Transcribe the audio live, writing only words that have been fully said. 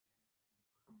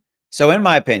So, in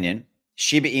my opinion,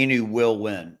 Shiba Inu will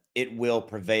win. It will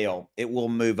prevail. It will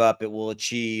move up. It will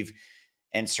achieve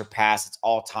and surpass its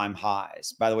all-time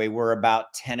highs. By the way, we're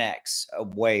about 10x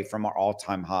away from our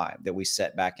all-time high that we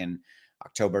set back in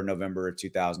October, November of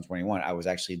 2021. I was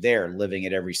actually there living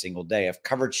it every single day. I've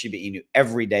covered Shiba Inu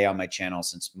every day on my channel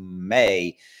since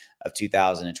May of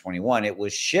 2021. It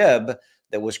was SHIB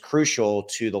that was crucial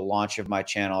to the launch of my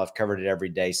channel. I've covered it every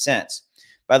day since.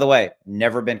 By the way,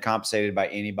 never been compensated by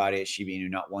anybody at Shiba Inu,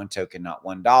 not one token, not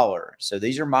 $1. So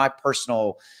these are my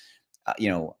personal,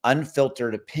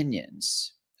 unfiltered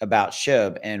opinions about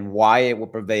SHIB and why it will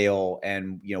prevail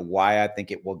and, why I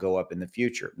think it will go up in the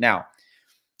future. Now,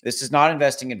 this is not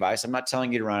investing advice. I'm not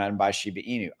telling you to run out and buy Shiba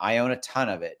Inu. I own a ton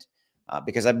of it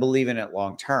because I believe in it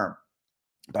long term.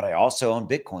 But I also own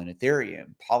Bitcoin,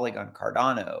 Ethereum, Polygon,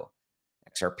 Cardano,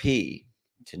 XRP,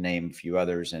 to name a few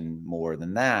others and more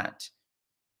than that.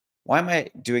 Why am I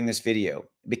doing this video?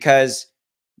 Because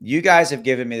you guys have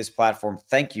given me this platform.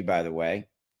 Thank you, by the way.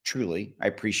 Truly, I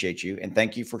appreciate you. And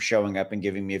thank you for showing up and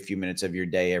giving me a few minutes of your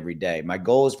day every day. My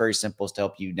goal is very simple, is to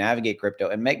help you navigate crypto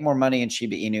and make more money in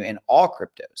Shiba Inu and all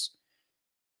cryptos.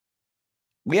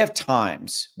 We have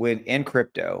times in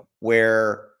crypto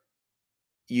where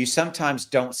you sometimes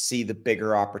don't see the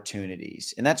bigger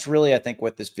opportunities. And that's really, I think,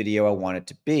 what this video I want it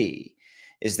to be,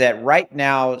 is that right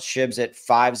now SHIB's at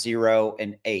 5, 0,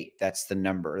 and 8. That's the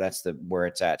number. That's where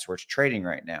it's at. It's where it's trading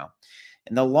right now.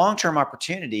 And the long-term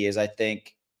opportunity is, I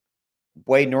think,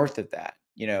 way north of that,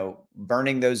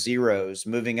 burning those zeros,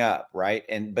 moving up, right?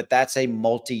 But that's a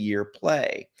multi-year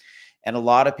play. And a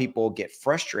lot of people get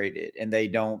frustrated and they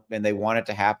want it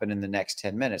to happen in the next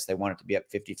 10 minutes. They want it to be up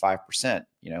 55%,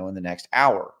 in the next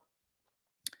hour.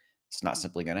 It's not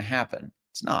simply going to happen.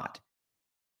 It's not.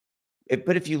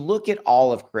 But if you look at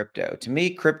all of crypto, to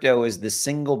me, crypto is the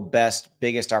single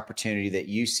biggest opportunity that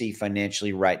you see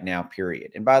financially right now,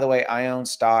 period. And by the way, I own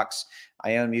stocks,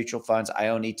 I own mutual funds, I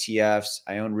own ETFs,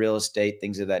 I own real estate,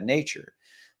 things of that nature.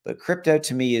 But crypto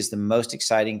to me is the most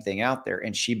exciting thing out there.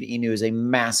 And Shiba Inu is a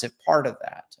massive part of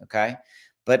that. Okay.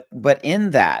 But in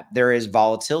that, there is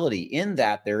volatility. In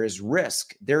that, there is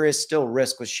risk. There is still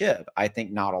risk with SHIB. I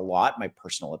think not a lot, my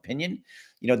personal opinion.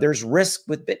 There's risk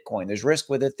with Bitcoin. There's risk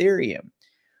with Ethereum.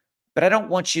 But I don't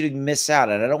want you to miss out.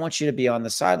 And I don't want you to be on the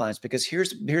sidelines, because here's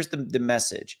the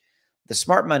message. The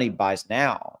smart money buys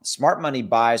now. The smart money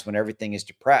buys when everything is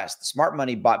depressed. The smart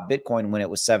money bought Bitcoin when it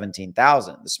was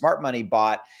 17,000. The smart money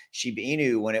bought Shiba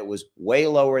Inu when it was way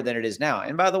lower than it is now.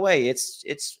 And by the way, it's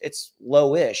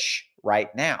lowish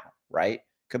right now, right?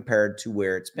 Compared to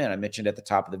where it's been. I mentioned at the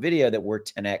top of the video that we're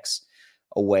 10x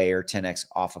away or 10x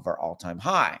off of our all-time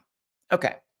high.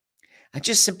 Okay. I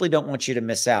just simply don't want you to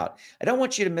miss out. I don't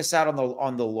want you to miss out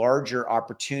on the larger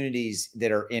opportunities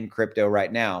that are in crypto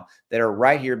right now, that are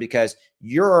right here, because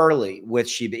you're early with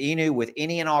Shiba Inu, with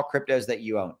any and all cryptos that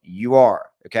you own. You are,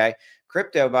 okay?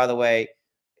 Crypto, by the way,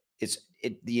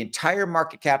 the entire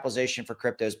market capitalization for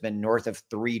crypto has been north of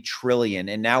 3 trillion,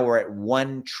 and now we're at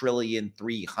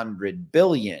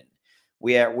 1,300,000,000,000,000,000.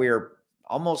 We're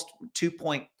almost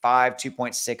 2.5,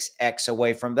 2.6x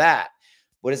away from that.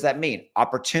 What does that mean?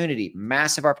 Opportunity,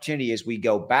 massive opportunity, as we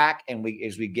go back and we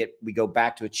go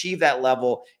back to achieve that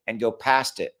level and go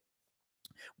past it.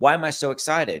 Why am I so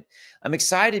excited? I'm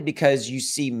excited because you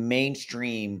see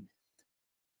mainstream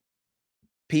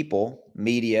people,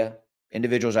 media,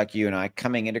 individuals like you and I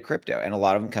coming into crypto, and a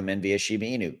lot of them come in via Shiba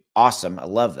Inu. Awesome. I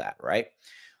love that, right?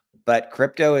 But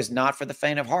crypto is not for the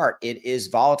faint of heart. It is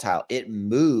volatile. It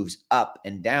moves up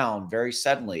and down very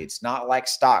suddenly. It's not like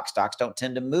stocks. Stocks don't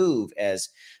tend to move as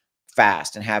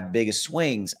fast and have big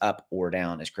swings up or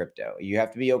down as crypto. You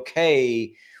have to be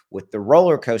okay with the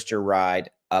roller coaster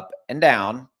ride up and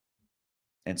down,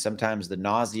 and sometimes the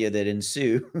nausea that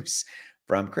ensues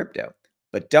from crypto.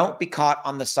 But don't be caught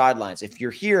on the sidelines. If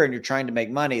you're here and you're trying to make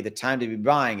money, the time to be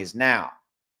buying is now.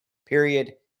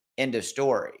 Period. End of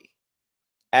story.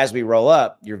 As we roll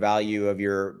up, your value of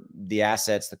the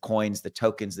assets, the coins, the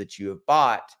tokens that you have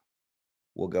bought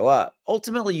will go up.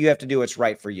 Ultimately, you have to do what's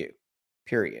right for you,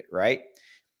 period, right?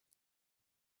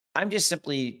 I'm just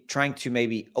simply trying to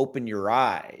maybe open your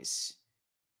eyes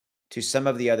to some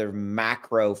of the other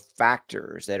macro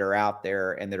factors that are out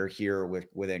there and that are here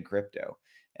within crypto.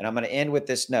 And I'm going to end with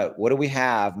this note. What do we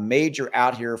have major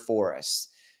out here for us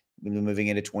moving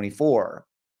into 24?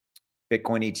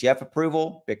 Bitcoin ETF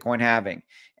approval, Bitcoin halving.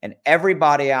 And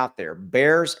everybody out there,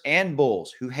 bears and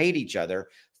bulls who hate each other,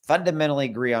 fundamentally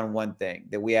agree on one thing,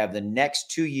 that we have the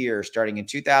next 2 years starting in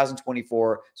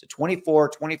 2024. So 24,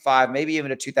 25, maybe even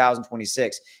to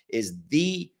 2026 is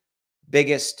the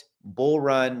biggest bull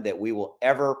run that we will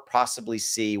ever possibly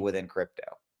see within crypto.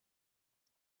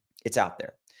 It's out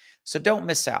there. So don't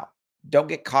miss out. Don't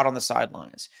get caught on the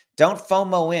sidelines. Don't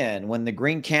FOMO in when the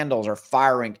green candles are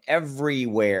firing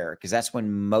everywhere, because that's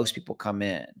when most people come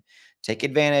in. Take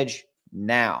advantage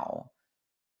now.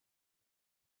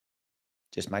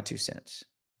 Just my 2 cents.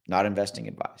 Not investing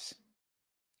advice.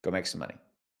 Go make some money.